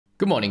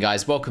Good morning,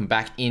 guys. Welcome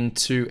back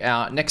into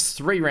our next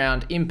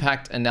 3-round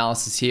impact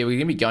analysis here. We're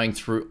going to be going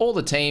through all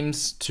the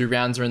teams. 2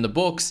 rounds are in the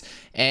books,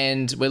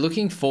 and we're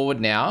looking forward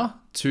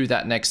now to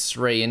that next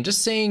 3 and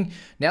just seeing,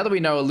 now that we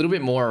know a little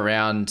bit more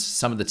around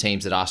some of the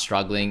teams that are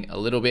struggling a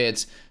little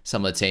bit,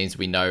 some of the teams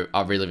we know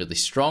are really, really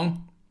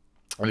strong,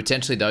 and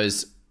potentially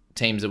those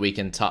teams that we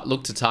can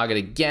look to target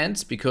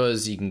against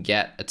because you can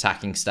get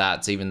attacking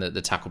stats, even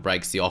the tackle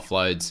breaks, the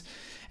offloads,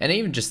 and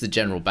even just the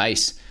general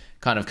base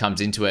kind of comes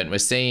into it. And we're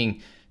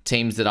seeing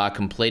teams that are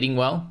completing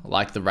well,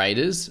 like the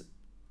Raiders,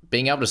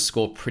 being able to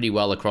score pretty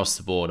well across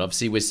the board.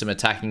 Obviously, with some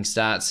attacking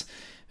stats,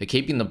 they're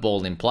keeping the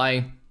ball in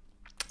play,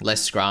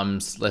 less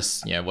scrums,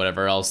 less,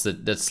 whatever else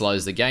that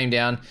slows the game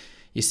down.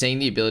 You're seeing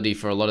the ability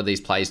for a lot of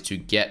these players to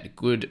get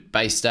good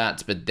base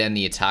stats, but then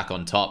the attack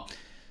on top.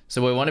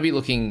 So we want to be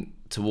looking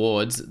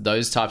towards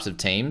those types of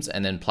teams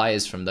and then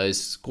players from those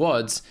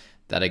squads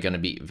that are going to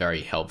be very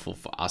helpful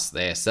for us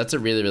there. So that's a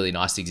really, really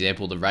nice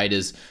example, the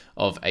Raiders,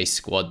 of a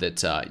squad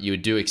that you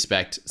do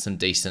expect some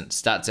decent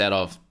stats out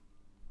of.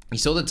 You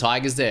saw the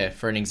Tigers there,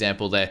 for an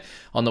example, there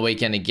on the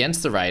weekend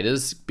against the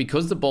Raiders.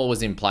 Because the ball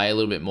was in play a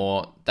little bit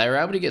more, they were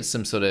able to get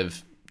some sort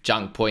of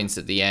junk points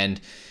at the end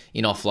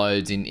in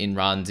offloads, in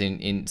runs,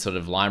 in sort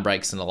of line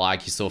breaks and the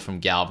like. You saw from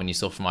Galvin, you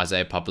saw from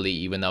Isaiah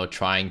Papali'i when they were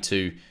trying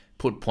to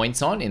put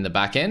points on in the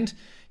back end.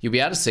 You'll be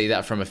able to see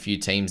that from a few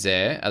teams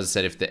there. As I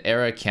said, if the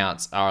error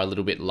counts are a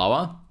little bit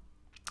lower,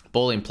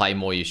 ball in play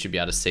more, you should be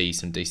able to see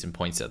some decent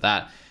points at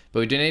that.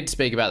 But we do need to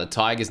speak about the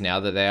Tigers now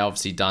that they're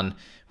obviously done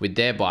with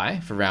their bye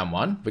for round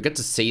 1. We got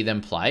to see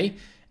them play.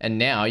 And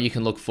now you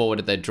can look forward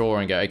at their draw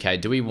and go, okay,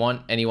 do we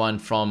want anyone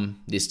from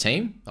this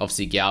team?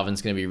 Obviously,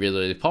 Galvin's going to be really,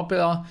 really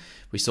popular.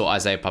 We saw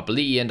Isaiah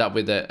Papali'i end up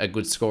with a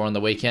good score on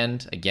the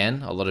weekend.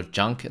 Again, a lot of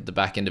junk at the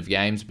back end of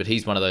games, but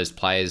he's one of those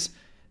players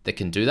that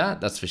can do that,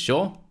 that's for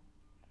sure.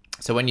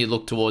 So when you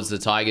look towards the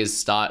Tigers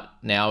start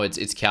now,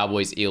 it's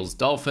Cowboys, Eels,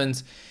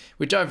 Dolphins,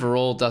 which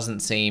overall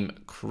doesn't seem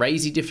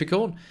crazy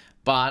difficult,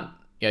 but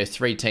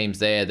 3 teams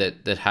there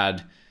that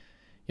had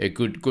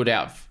good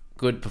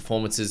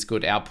performances,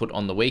 good output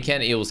on the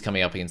weekend. Eels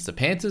coming up against the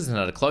Panthers,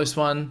 another close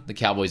one. The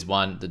Cowboys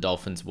won, the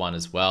Dolphins won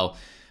as well.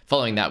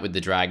 Following that with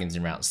the Dragons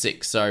in round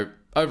 6. So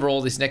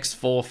overall, this next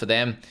 4 for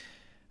them,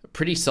 a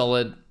pretty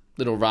solid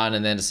little run,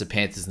 and then it's the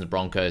Panthers and the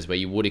Broncos where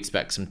you would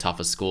expect some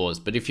tougher scores.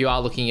 But if you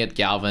are looking at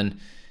Galvin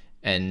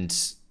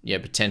and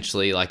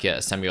potentially like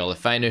a Samuel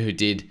Afena who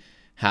did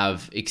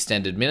have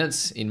extended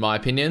minutes, in my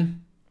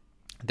opinion,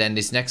 then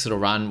this next little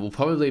run will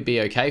probably be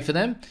okay for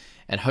them.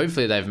 And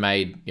hopefully they've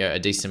made a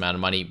decent amount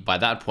of money by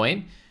that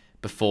point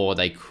before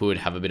they could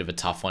have a bit of a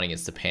tough one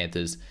against the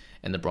Panthers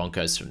and the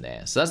Broncos from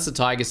there. So that's the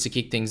Tigers to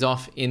kick things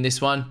off in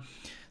this one.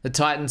 The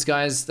Titans,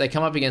 guys, they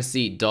come up against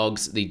the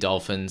Dogs, the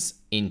Dolphins,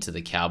 into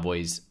the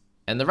Cowboys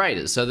and the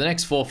Raiders. So the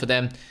next 4 for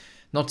them,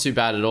 not too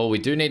bad at all. We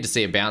do need to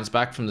see a bounce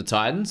back from the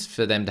Titans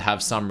for them to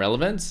have some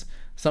relevance.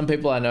 Some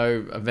people I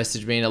know have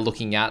messaged me and are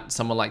looking at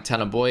someone like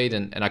Tanner Boyd,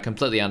 and I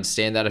completely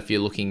understand that if you're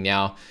looking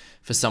now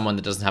for someone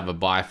that doesn't have a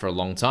bye for a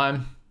long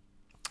time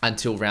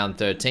until round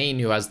 13,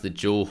 who has the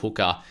dual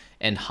hooker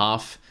and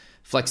half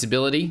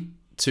flexibility.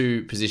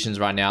 2 positions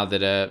right now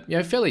that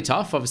are fairly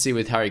tough. Obviously,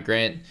 with Harry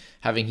Grant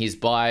having his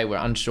bye, we're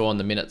unsure on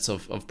the minutes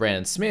of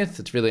Brandon Smith.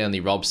 It's really only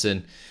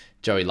Robson,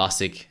 Joey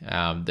Lussick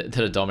that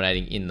are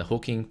dominating in the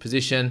hooking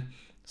position.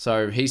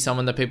 So he's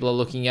someone that people are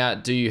looking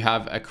at. Do you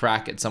have a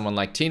crack at someone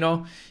like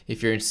Tino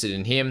if you're interested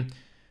in him?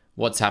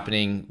 What's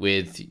happening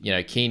with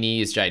Keeney?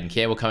 Is Jaden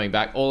Campbell coming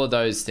back? All of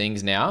those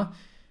things now,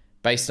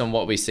 based on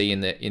what we see in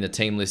the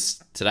team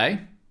list today,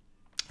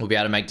 we'll be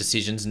able to make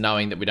decisions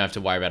knowing that we don't have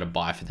to worry about a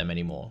bye for them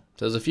anymore.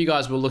 So there's a few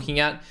guys we're looking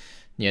at.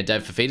 Dave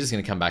Fafita's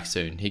going to come back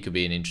soon. He could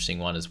be an interesting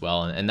one as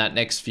well. And that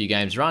next few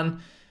games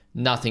run,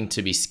 nothing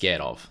to be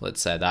scared of.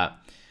 Let's say that.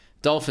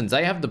 Dolphins,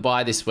 they have the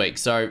bye this week.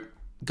 So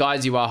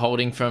guys you are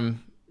holding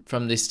from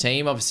this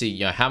team, obviously,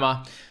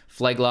 Hammer,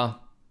 Flegler,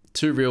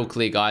 2 real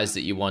clear guys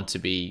that you want to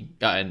be,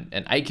 and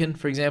Aiken,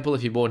 for example,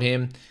 if you bought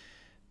him.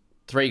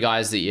 3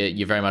 guys that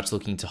you're very much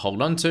looking to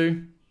hold on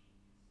to.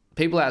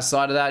 People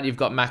outside of that, you've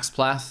got Max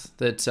Plath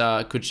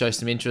that could show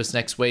some interest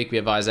next week. We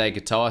have Isaiah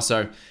Katoa.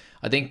 So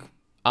I think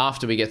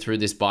after we get through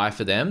this bye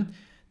for them,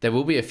 there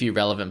will be a few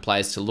relevant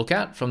players to look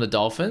at from the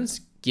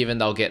Dolphins, given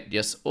they'll get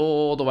just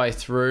all the way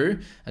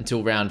through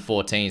until round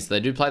 14. So they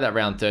do play that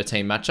round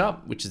 13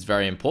 matchup, which is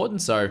very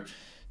important. So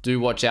do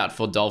watch out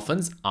for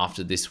Dolphins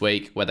after this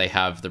week where they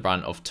have the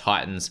run of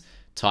Titans,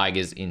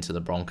 Tigers into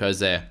the Broncos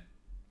there.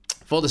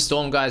 For the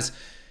Storm, guys,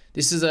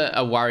 this is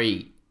a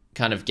worry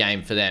kind of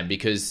game for them,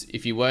 because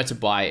if you were to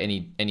buy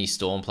any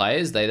Storm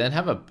players, they then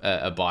have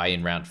a buy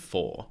in round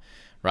 4,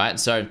 right?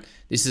 So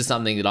this is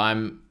something that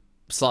I'm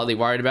slightly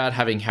worried about,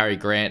 having Harry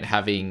Grant,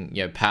 having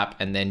Pap,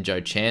 and then Joe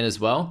Chan as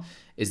well,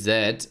 is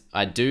that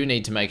I do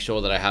need to make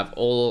sure that I have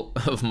all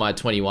of my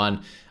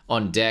 21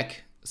 on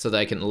deck so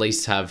they can at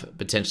least have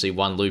potentially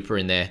 1 looper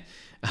in there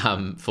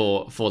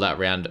for that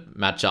round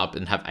matchup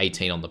and have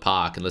 18 on the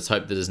park. And let's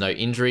hope that there's no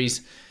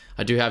injuries.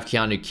 I do have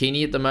Keanu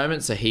Keeney at the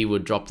moment, so he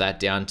would drop that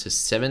down to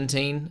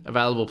 17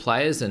 available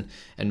players, and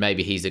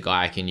maybe he's a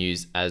guy I can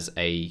use as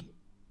a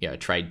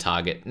trade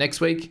target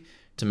next week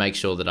to make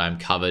sure that I'm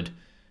covered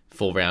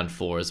for round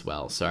 4 as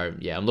well. So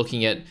yeah, I'm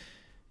looking at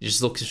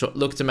just look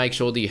to make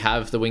sure that you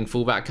have the wing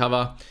fullback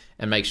cover,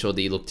 and make sure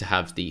that you look to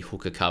have the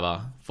hooker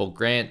cover for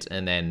Grant,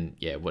 and then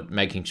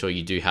making sure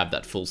you do have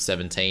that full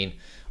 17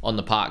 on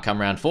the park come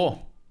round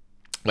 4,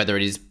 whether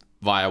it is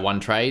via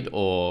one trade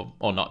or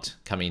not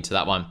coming into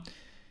that one.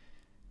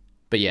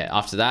 But yeah,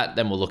 after that,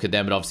 then we'll look at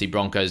them. But obviously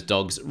Broncos,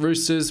 Dogs,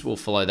 Roosters, we'll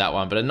follow that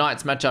one. But a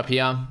Knights matchup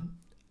here,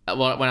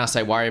 when I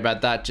say worry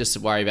about that, just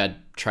worry about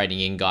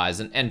trading in guys.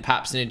 And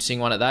perhaps an interesting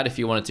one at that, if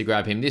you wanted to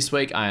grab him this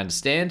week, I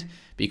understand.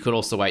 But you could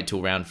also wait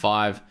till round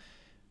 5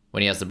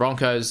 when he has the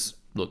Broncos.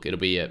 Look, it'll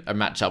be a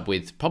matchup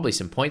with probably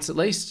some points at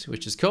least,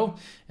 which is cool.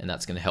 And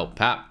that's going to help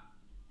Pap.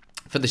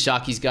 For the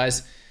Sharkies,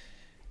 guys,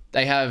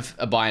 they have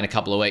a bye in a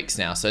couple of weeks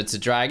now. So it's the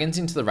Dragons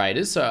into the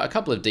Raiders. So a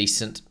couple of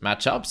decent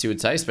matchups, you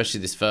would say, especially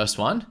this first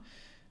one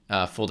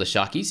for the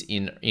Sharkies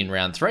in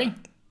round 3.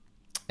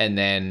 And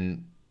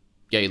then,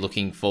 you're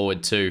looking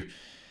forward to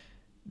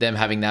them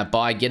having that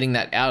bye, getting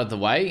that out of the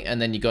way.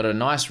 And then you got a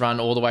nice run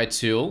all the way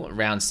to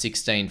round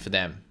 16 for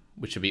them,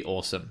 which would be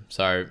awesome.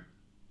 So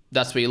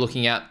that's what you're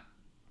looking at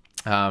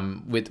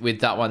with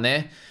that one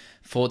there.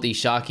 For the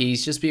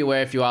Sharkies, just be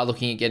aware if you are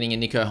looking at getting a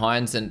Nico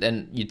Hines, and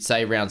then you'd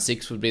say round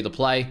 6 would be the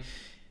play.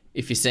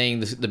 If you're seeing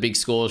the big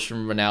scores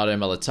from Ronaldo,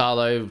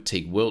 Malatalo,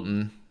 Teague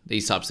Wilton,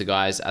 these types of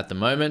guys at the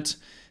moment,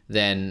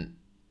 then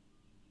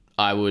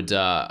I would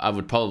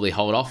probably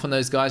hold off on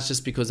those guys,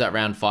 just because that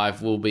round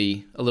 5 will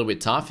be a little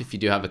bit tough if you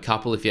do have a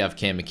couple. If you have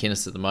Cam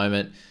McInnes at the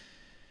moment,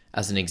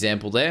 as an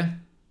example there.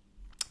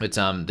 But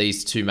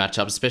these two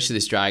matchups, especially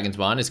this Dragons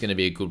one, is going to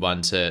be a good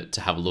one to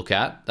have a look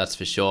at. That's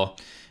for sure.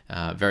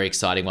 Very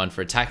exciting one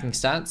for attacking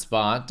stats,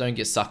 but don't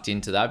get sucked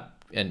into that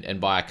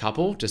and buy a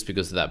couple just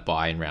because of that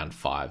buy in round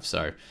 5.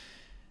 So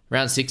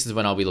round 6 is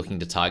when I'll be looking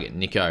to target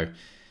Nico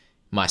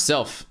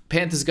myself.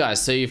 Panthers,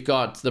 guys. So you've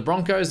got the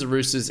Broncos, the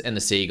Roosters, and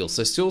the Seagulls.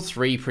 So still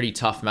 3 pretty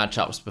tough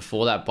matchups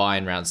before that buy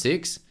in round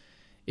 6.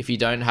 If you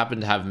don't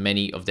happen to have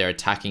many of their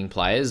attacking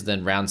players,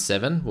 then round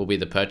 7 will be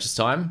the purchase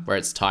time, where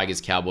it's Tigers,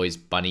 Cowboys,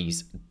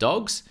 Bunnies,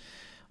 Dogs.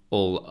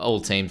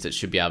 All teams that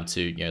should be able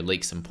to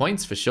leak some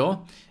points for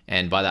sure.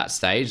 And by that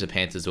stage, the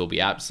Panthers will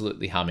be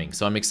absolutely humming.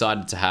 So I'm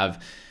excited to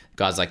have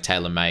guys like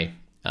Taylor May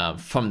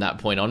from that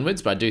point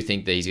onwards. But I do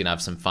think that he's going to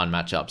have some fun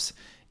matchups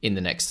in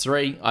the next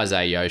 3.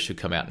 Isaiah Yeo should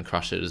come out and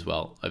crush it as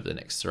well over the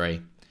next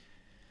 3.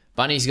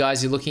 Bunnies,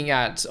 guys, you're looking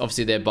at,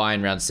 obviously they're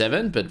buying round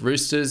 7, but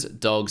Roosters,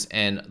 Dogs,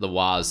 and the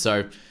Wars.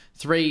 So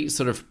 3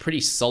 sort of pretty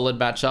solid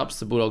matchups.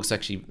 The Bulldogs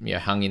actually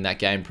hung in that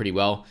game pretty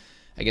well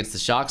against the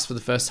Sharks for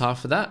the first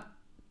half of that,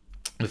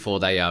 before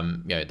they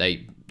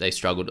they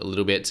struggled a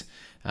little bit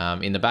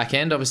in the back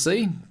end.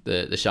 Obviously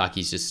the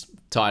Sharkies just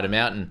tied them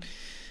out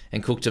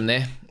and cooked them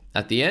there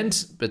at the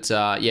end. But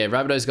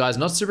Rabbitohs, guys,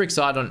 not super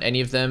excited on any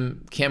of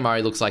them. Cam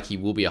Murray looks like he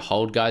will be a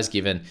hold, guys,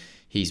 given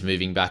he's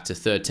moving back to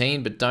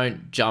 13, but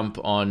don't jump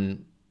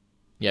on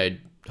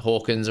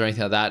Hawkins or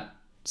anything like that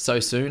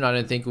so soon. I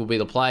don't think will be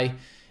the play.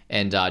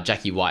 And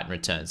Jackie White in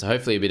return, so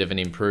hopefully a bit of an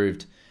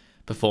improved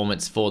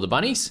performance for the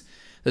Bunnies.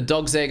 The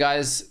Dogs there,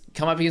 guys,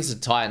 come up against the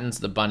Titans,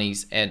 the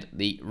Bunnies, and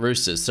the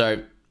Roosters.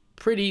 So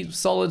pretty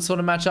solid sort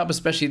of matchup,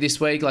 especially this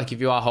week. Like if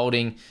you are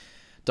holding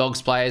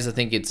Dogs players, I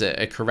think it's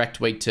a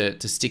correct week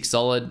to stick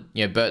solid.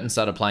 Burton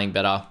started playing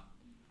better.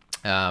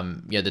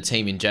 The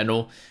team in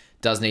general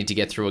does need to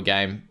get through a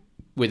game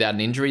without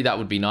an injury. That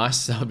would be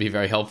nice. That would be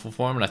very helpful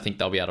for them. And I think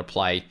they'll be able to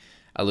play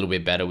a little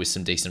bit better with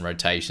some decent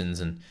rotations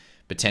and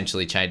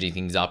potentially changing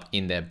things up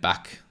in their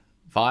back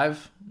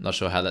 5. Not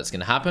sure how that's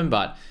going to happen,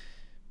 but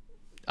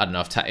I don't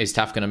know. Is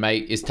Taff going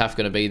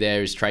to be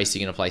there? Is Tracy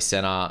going to play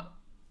center?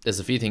 There's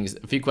a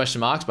few question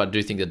marks, but I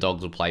do think the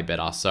Dogs will play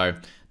better. So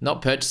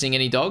not purchasing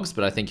any Dogs,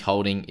 but I think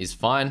holding is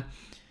fine.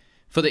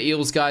 For the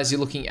Eels, guys, you're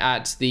looking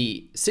at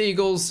the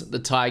Seagulls, the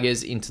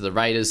Tigers, into the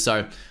Raiders.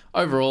 So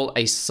overall,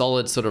 a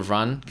solid sort of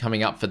run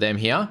coming up for them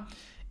here.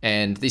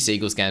 And this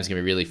Eagles game is going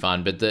to be really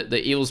fun. But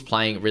the Eels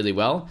playing really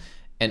well.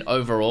 And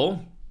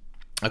overall,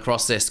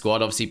 across their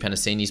squad, obviously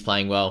Penasini's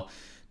playing well.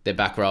 Their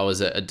back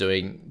rowers are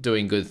doing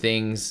good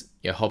things.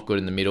 Hopgood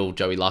in the middle,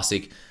 Joey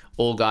Lussick.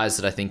 All guys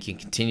that I think can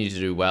continue to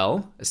do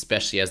well,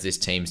 especially as this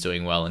team's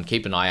doing well. And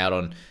keep an eye out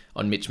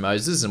on Mitch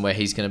Moses and where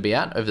he's going to be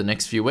at over the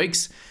next few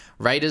weeks.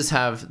 Raiders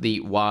have the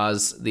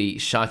Wars, the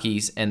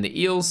Sharkies, and the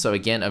Eels. So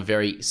again, a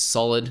very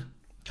solid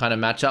kind of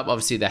matchup.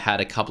 Obviously, they had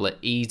a couple of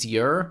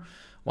easier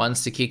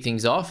ones to kick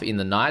things off in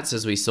the Knights,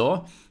 as we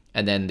saw,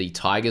 and then the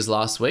Tigers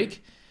last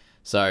week.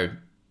 So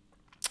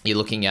you're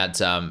looking at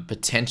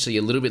potentially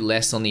a little bit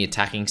less on the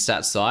attacking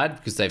stats side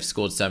because they've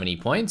scored so many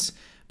points.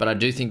 But I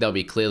do think they'll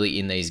be clearly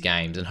in these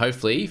games, and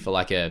hopefully for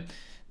like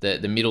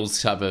the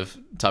middles type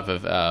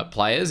of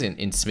players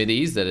in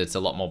Smithies, that it's a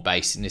lot more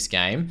base in this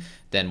game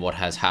than what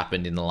has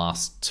happened in the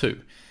last 2.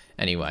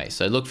 Anyway,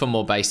 so look for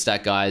more base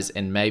stat guys,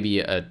 and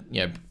maybe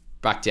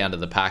back down to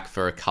the pack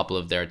for a couple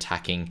of their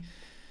attacking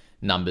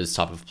numbers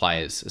type of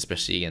players,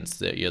 especially against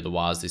the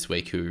Wars this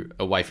week, who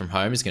away from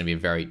home is going to be a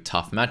very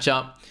tough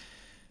matchup.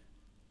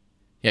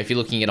 Yeah, if you're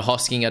looking at a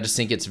Hosking, I just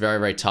think it's very,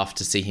 very tough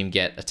to see him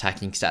get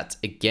attacking stats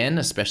again,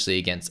 especially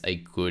against a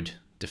good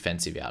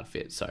defensive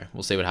outfit. So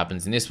we'll see what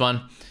happens in this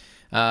one.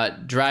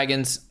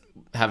 Dragons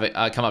have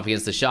come up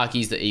against the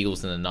Sharkies, the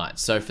Eagles, and the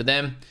Knights. So for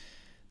them,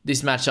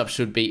 this matchup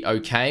should be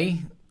okay.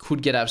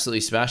 Could get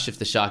absolutely smashed if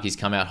the Sharkies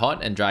come out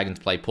hot and Dragons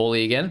play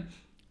poorly again.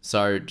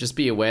 So just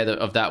be aware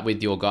of that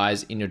with your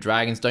guys in your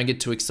Dragons. Don't get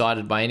too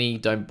excited by any.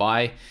 Don't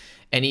buy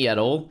any at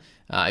all.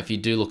 If you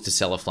do look to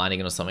sell a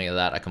Flanagan or something like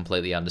that, I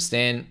completely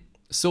understand.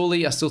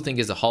 Sully, I still think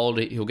is a hold.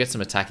 He'll get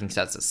some attacking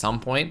stats at some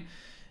point,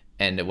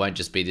 and it won't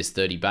just be this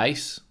 30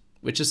 base,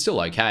 which is still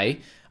okay.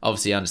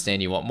 Obviously, I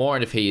understand you want more,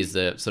 and if he is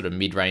the sort of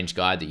mid-range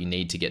guy that you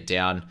need to get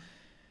down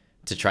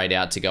to trade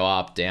out to go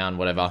up, down,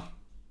 whatever,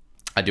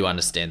 I do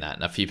understand that.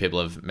 And a few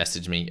people have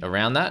messaged me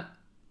around that.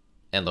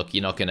 And look,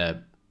 you're not going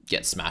to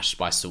get smashed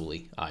by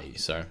Sully, are you?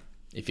 So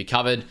if you're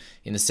covered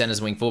in the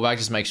center's wing fullback,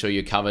 just make sure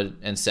you're covered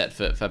and set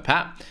for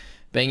Pat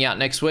being out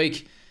next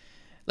week.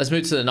 Let's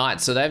move to the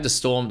Knights. So they have the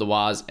Storm, the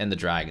Wars, and the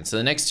Dragons. So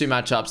the next two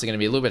matchups are going to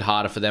be a little bit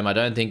harder for them. I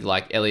don't think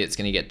like Elliott's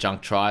going to get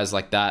junk tries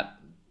like that,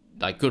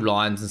 like good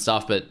lines and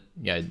stuff, but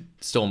you know,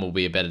 Storm will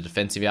be a better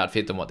defensive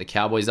outfit than what the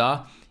Cowboys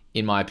are,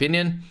 in my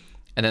opinion.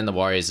 And then the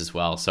Warriors as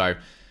well. So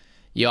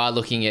you are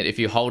looking at, if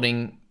you're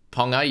holding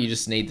Ponga, you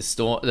just need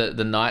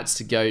the Knights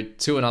to go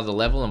to another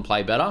level and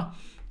play better,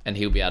 and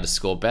he'll be able to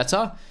score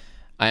better.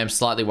 I am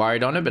slightly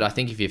worried on it, but I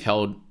think if you've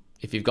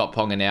got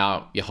Ponga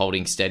now, you're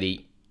holding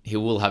steady, he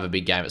will have a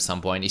big game at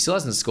some point. He still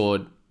hasn't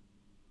scored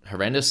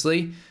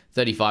horrendously,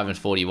 35 and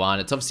 41.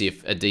 It's obviously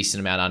a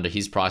decent amount under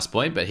his price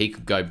point, but he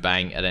could go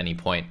bang at any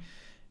point,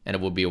 and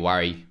it would be a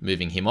worry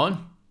moving him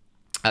on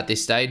at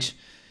this stage,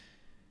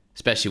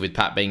 especially with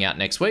Pat being out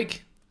next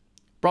week.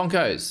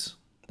 Broncos,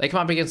 they come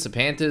up against the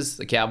Panthers,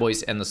 the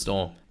Cowboys, and the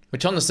Storm,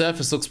 which on the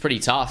surface looks pretty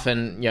tough.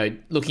 And, you know,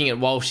 looking at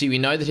Walshy, we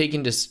know that he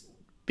can just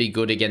be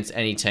good against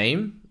any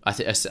team. I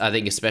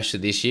think especially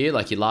this year,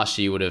 like last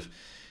year, you would have,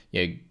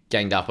 you know,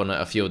 ganged up on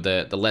a few of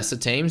the lesser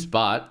teams,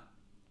 but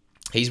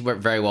he's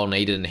very well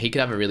needed, and he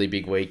could have a really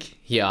big week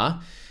here.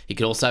 He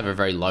could also have a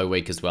very low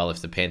week as well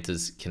if the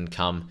Panthers can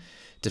come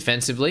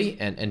defensively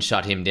and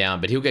shut him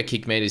down. But he'll get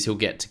kick meters, he'll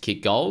get to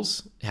kick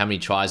goals. How many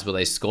tries will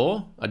they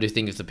score? I do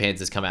think if the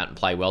Panthers come out and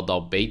play well,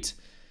 they'll beat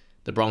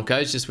the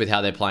Broncos just with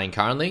how they're playing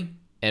currently,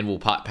 and will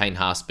Payne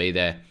Haas be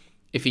there?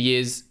 If he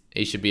is,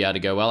 he should be able to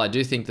go well. I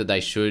do think that they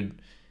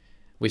should.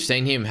 We've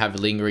seen him have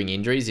lingering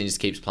injuries and he just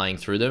keeps playing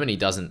through them, and he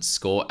doesn't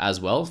score as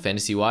well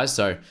fantasy-wise.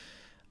 So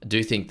I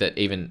do think that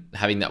even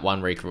having that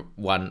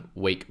 1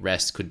 week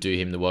rest could do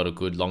him the world of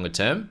good longer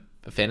term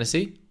for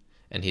fantasy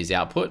and his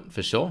output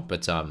for sure.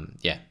 But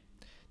yeah,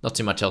 not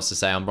too much else to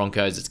say on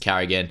Broncos. It's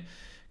Carrigan.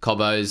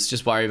 Cobbos,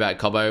 just worry about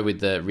Cobbo with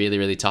the really,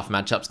 really tough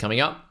matchups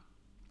coming up.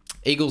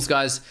 Eagles,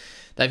 guys,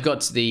 they've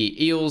got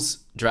the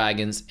Eels,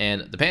 Dragons,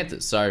 and the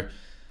Panthers. So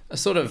a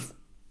sort of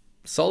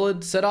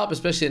solid setup,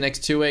 especially the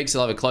next 2 weeks.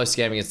 They'll have a close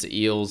game against the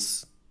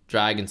Eels.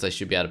 Dragons, they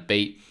should be able to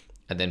beat.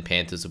 And then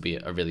Panthers will be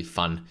a really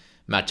fun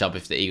matchup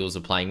if the Eagles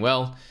are playing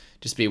well.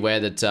 Just be aware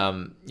that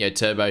you know,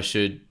 Turbo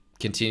should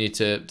continue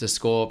to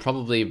score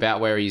probably about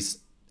where he's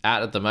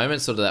at the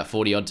moment, sort of that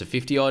 40-odd to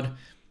 50-odd.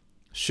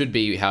 Should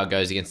be how it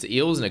goes against the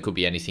Eels, and it could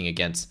be anything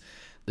against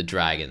the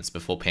Dragons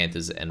before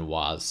Panthers and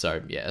Wars.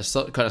 So yeah,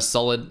 kind of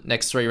solid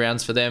next 3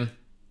 rounds for them.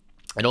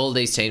 And all of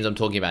these teams I'm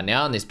talking about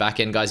now in this back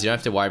end, guys, you don't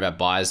have to worry about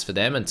buys for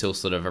them until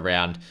sort of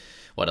around,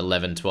 10,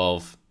 11,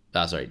 12,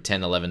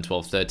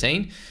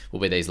 13 will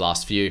be these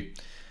last few.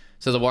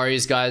 So the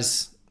Warriors,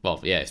 guys, well,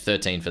 yeah,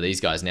 13 for these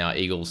guys now,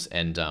 Eagles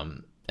and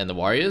the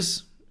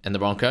Warriors and the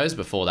Broncos.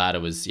 Before that,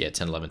 it was,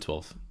 10, 11,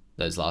 12,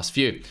 those last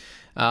few.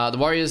 The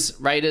Warriors,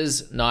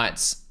 Raiders,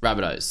 Knights,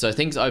 Rabbitohs. So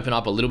things open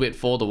up a little bit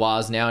for the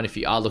Wars now, and if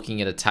you are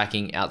looking at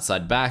attacking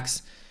outside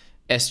backs,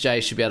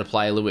 SJ should be able to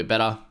play a little bit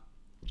better.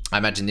 I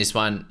imagine this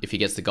one, if he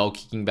gets the goal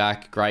kicking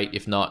back, great.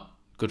 If not,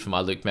 good for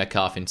my Luke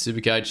Metcalf in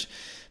Supercoach.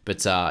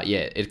 But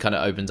yeah, it kind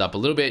of opens up a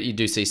little bit. You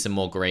do see some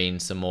more green,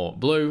 some more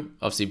blue.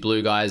 Obviously,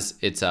 blue, guys,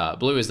 it's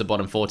blue is the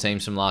bottom 4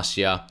 teams from last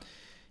year.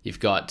 You've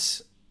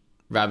got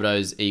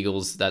Rabbitohs,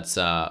 Eagles. That's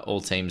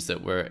all teams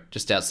that were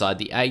just outside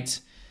the 8.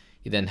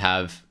 You then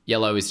have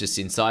yellow is just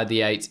inside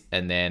the 8.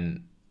 And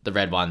then the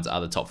red ones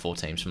are the top 4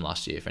 teams from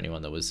last year, for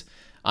anyone that was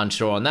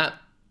unsure on that.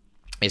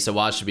 Yeah, so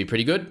Wars should be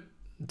pretty good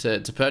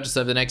to purchase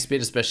over the next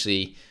bit,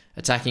 especially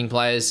attacking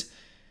players.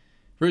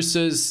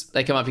 Roosters,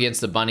 they come up against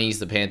the Bunnies,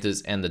 the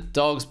Panthers, and the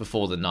Dogs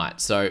before the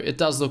Knights. So it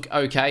does look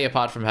okay,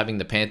 apart from having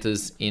the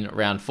Panthers in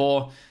round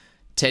 4.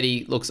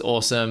 Teddy looks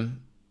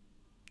awesome.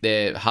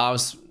 Their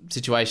halves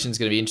situation is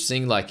going to be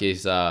interesting. Like,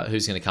 who's going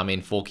to come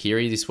in for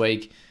Kiri this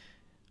week?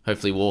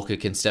 Hopefully Walker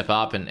can step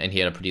up, and he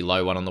had a pretty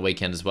low one on the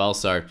weekend as well.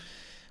 So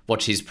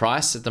watch his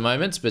price at the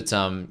moment. But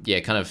yeah,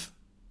 kind of,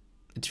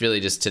 it's really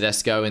just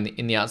Tedesco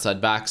in the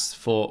outside backs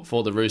for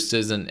the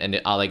Roosters,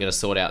 and are they going to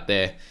sort out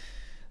their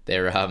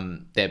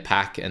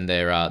pack and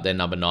their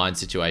number 9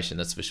 situation?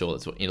 That's for sure.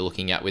 That's what you're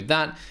looking at with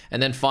that.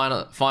 And then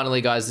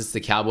finally, guys, it's the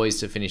Cowboys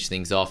to finish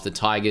things off. The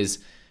Tigers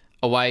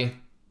away,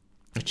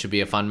 it should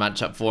be a fun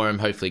matchup for them.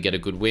 Hopefully get a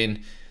good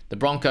win. The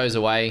Broncos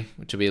away,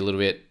 which will be a little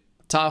bit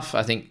tough.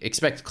 I think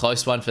expect a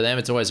close one for them.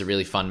 It's always a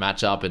really fun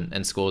matchup,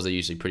 and scores are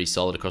usually pretty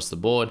solid across the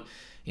board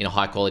in a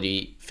high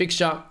quality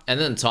fixture. And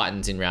then the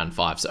Titans in round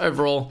 5. So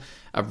overall,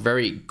 a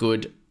very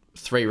good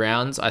 3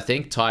 rounds, I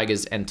think.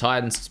 Tigers and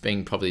Titans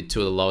being probably 2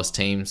 of the lowest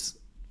teams,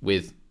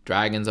 with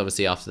Dragons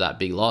obviously after that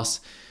big loss.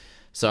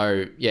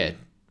 So yeah,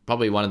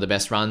 probably one of the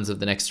best runs of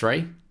the next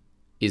 3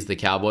 is the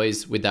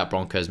Cowboys with that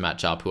Broncos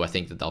matchup, who I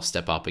think that they'll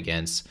step up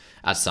against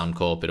at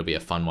Suncorp. It'll be a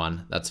fun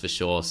one, that's for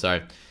sure.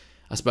 So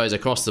I suppose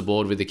across the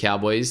board with the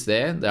Cowboys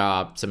there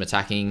are some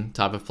attacking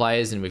type of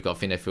players, and we've got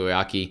Fine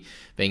Fuiaki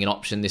being an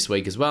option this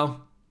week as well,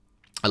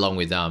 along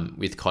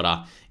with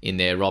Cotter in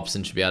there.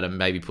 Robson should be able to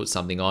maybe put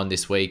something on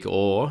this week,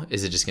 or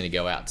is it just going to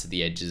go out to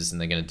the edges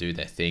and they're going to do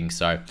their thing?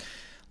 So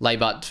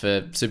Laybutt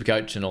for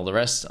Supercoach and all the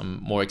rest,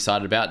 I'm more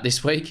excited about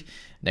this week.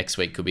 Next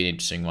week could be an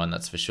interesting one,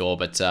 that's for sure.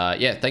 But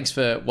yeah, thanks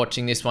for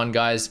watching this one,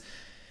 guys.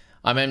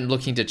 I'm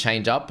looking to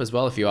change up as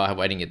well. If you are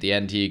waiting at the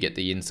end here, you get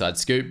the inside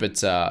scoop.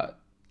 But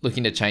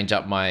looking to change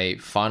up my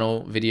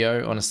final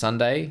video on a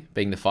Sunday,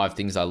 being the 5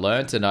 things I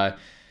learnt. And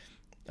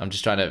I'm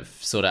just trying to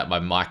sort out my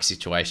mic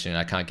situation.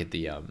 I can't get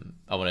the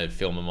I want to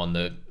film them on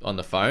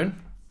the phone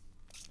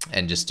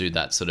and just do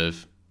that sort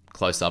of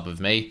close up of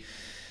me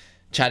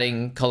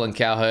chatting, Colin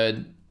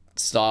Cowherd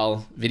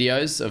style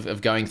videos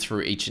of going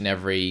through each and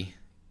every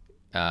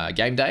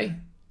game day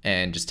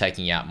and just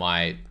taking out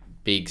my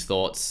big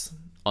thoughts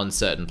on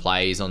certain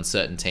plays, on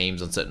certain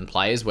teams, on certain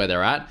players, where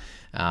they're at.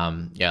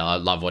 Yeah, I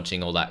love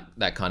watching all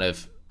that kind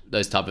of,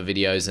 those type of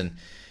videos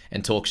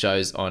and talk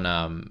shows on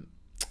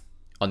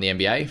the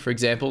NBA, for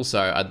example. So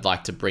I'd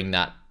like to bring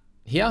that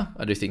here.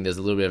 I do think there's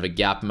a little bit of a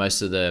gap.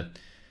 Most of the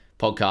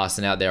podcasts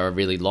and out there are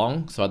really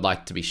long, so I'd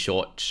like to be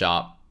short,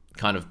 sharp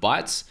kind of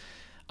bites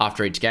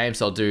after each game.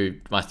 So I'll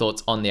do my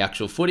thoughts on the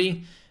actual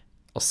footy.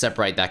 I'll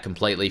separate that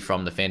completely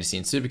from the fantasy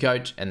and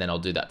Supercoach, and then I'll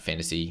do that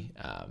fantasy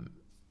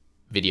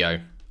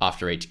video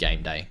after each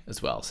game day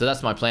as well. So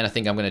that's my plan. I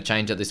think I'm going to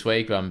change it this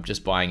week. I'm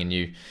just buying a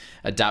new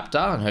adapter,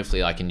 and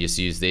hopefully I can just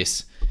use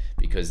this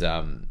because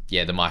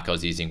yeah, the mic I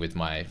was using with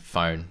my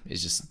phone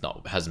is just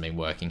hasn't been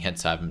working,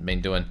 hence I haven't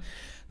been doing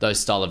those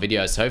style of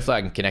videos. So hopefully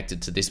I can connect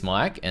it to this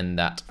mic, and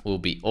that will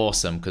be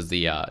awesome because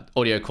the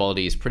audio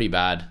quality is pretty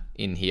bad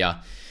in here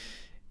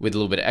with a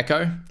little bit of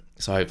echo.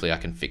 So hopefully I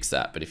can fix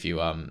that. But if you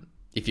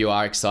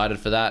are excited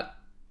for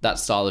that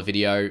style of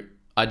video,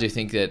 I do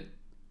think that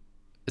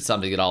it's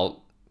something that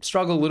I'll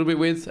struggle a little bit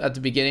with at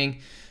the beginning,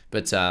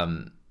 but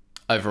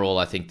overall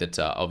I think that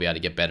I'll be able to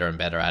get better and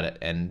better at it,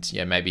 and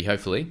yeah, maybe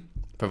hopefully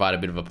provide a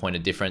bit of a point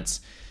of difference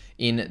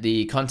in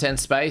the content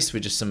space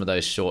with just some of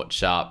those short,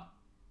 sharp,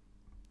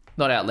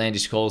 not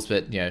outlandish calls,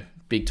 but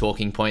big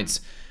talking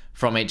points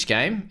from each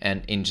game,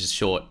 and in just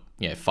short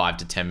 5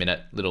 to 10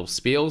 minute little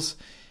spiels.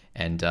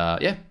 And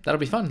yeah, that'll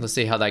be fun. Let's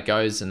see how that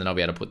goes, and then I'll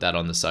be able to put that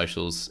on the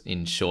socials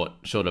in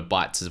shorter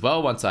bites as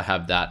well once I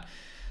have that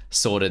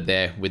sorted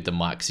there with the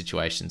mic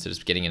situation. So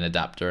just getting an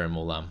adapter, and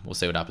we'll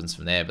see what happens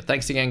from there. But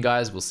thanks again,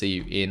 guys. We'll see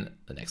you in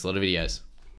the next lot of videos.